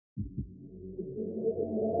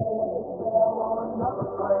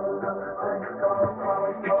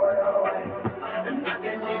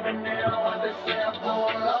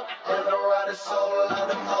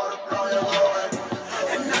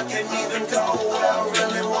where I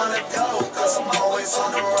really wanna go, cause I'm always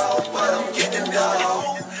on the road, but I'm getting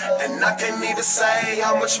dough. And I can't even say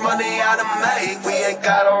how much money I done made. We ain't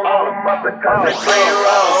gotta roll them up because they free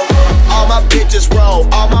roll. All my bitches roll,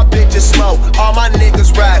 all my bitches smoke, all my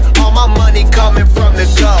niggas rap, all my money coming from the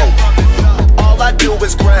go. All I do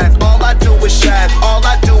is grind, all I do is shine, all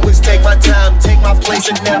I do is take my time, take my place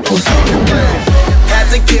and never come around. Had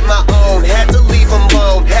to get my own, had to leave them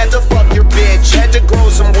alone, had to fuck your bitch, had to grow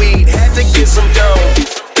some weed, had to get some dough.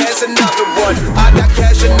 There's another one, I got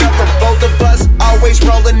cash enough for both of us, always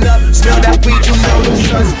rolling up, smell that weed, you know the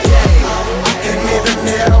trust. I can't even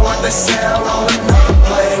hear what they sell, all another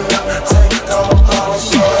playing up, take it all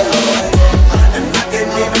away. And I can't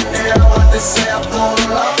even hear what they say, I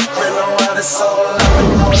pull up, when I'm riding solo,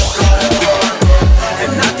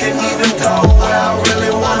 and I can't even go where I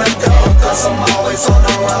really wanna go, cause I'm always on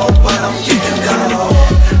the road, but I'm getting dough.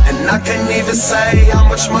 And I can't even say how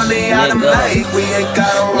much money I done made. We ain't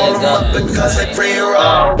gotta roll them up because they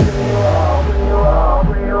pre-roll.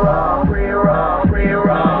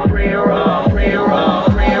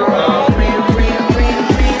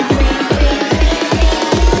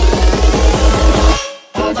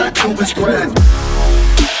 All I do is grind.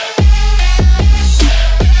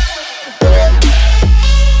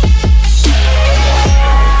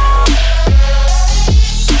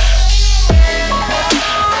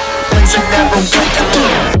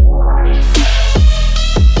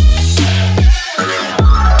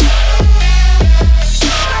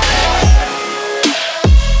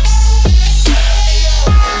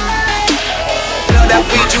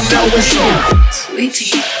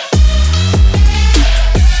 Sweetie.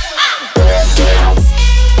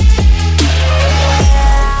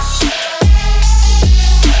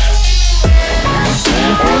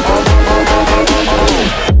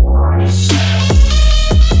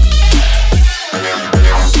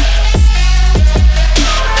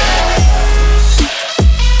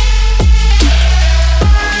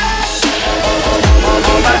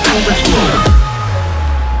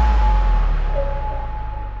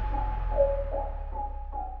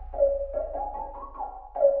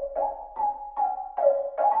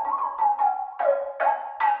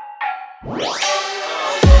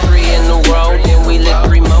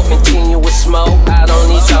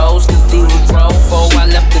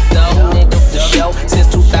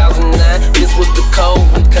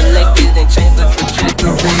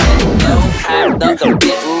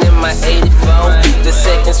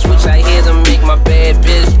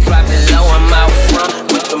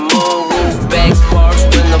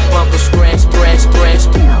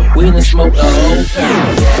 Smoke the whole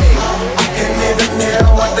pound. I can't even hear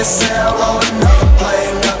what they sell on another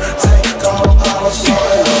plane. Take a couple bottles for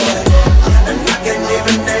it. And I can't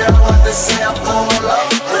even hear what they say. I pull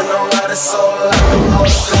up when I'm riding solo.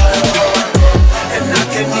 And I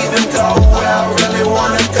can't even go where I really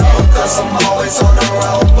wanna go, cause I'm always on the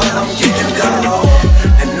road, but I'm getting dough.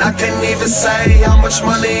 And I can't even say how much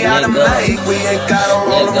money I done made. We ain't gotta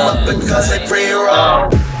roll them up because they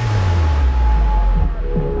pre-roll.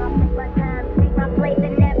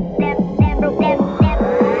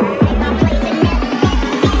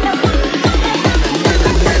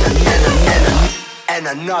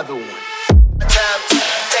 Another one.